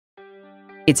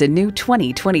It's a new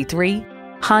 2023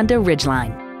 Honda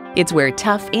Ridgeline. It's where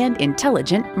tough and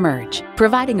intelligent merge,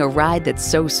 providing a ride that's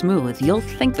so smooth you'll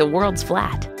think the world's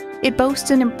flat. It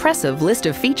boasts an impressive list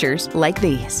of features like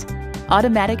these: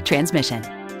 automatic transmission,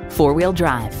 four-wheel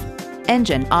drive,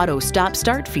 engine auto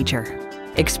stop-start feature,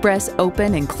 express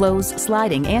open and close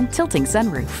sliding and tilting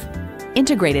sunroof,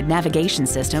 integrated navigation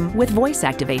system with voice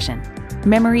activation,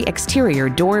 memory exterior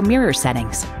door mirror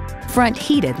settings, front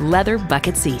heated leather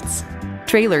bucket seats,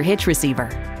 trailer hitch receiver,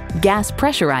 gas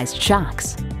pressurized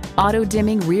shocks, auto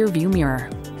dimming rear view mirror,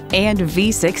 and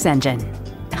V6 engine.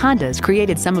 Honda's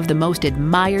created some of the most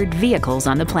admired vehicles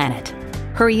on the planet.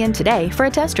 Hurry in today for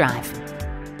a test drive.